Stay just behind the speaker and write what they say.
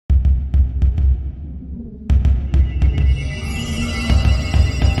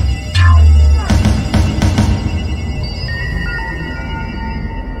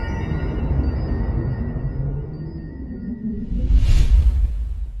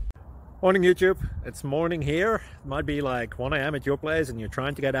Morning YouTube, it's morning here. It might be like 1 a.m. at your place and you're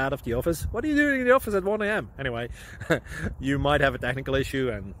trying to get out of the office. What are you doing in the office at 1 a.m? Anyway, you might have a technical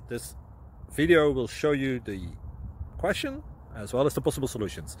issue and this video will show you the question as well as the possible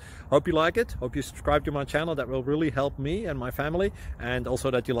solutions. Hope you like it, hope you subscribe to my channel. That will really help me and my family, and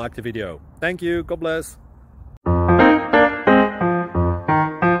also that you like the video. Thank you, God bless.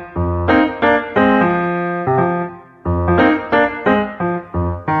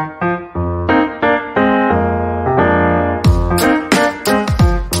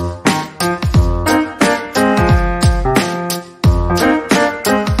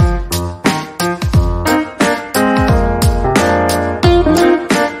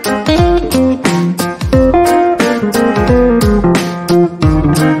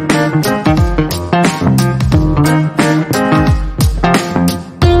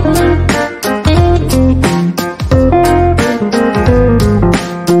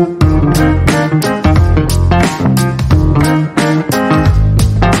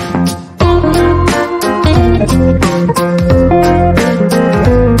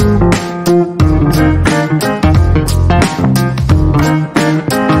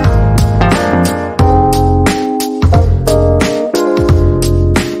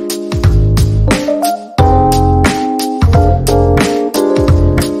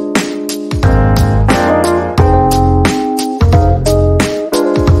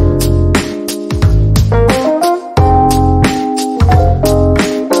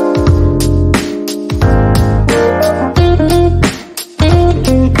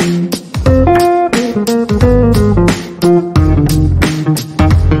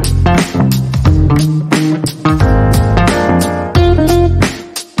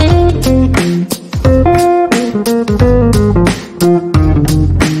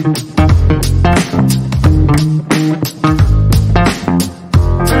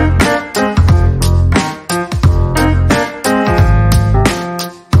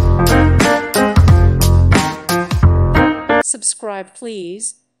 Subscribe,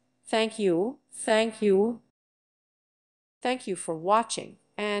 please. Thank you. Thank you. Thank you for watching,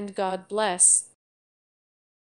 and God bless.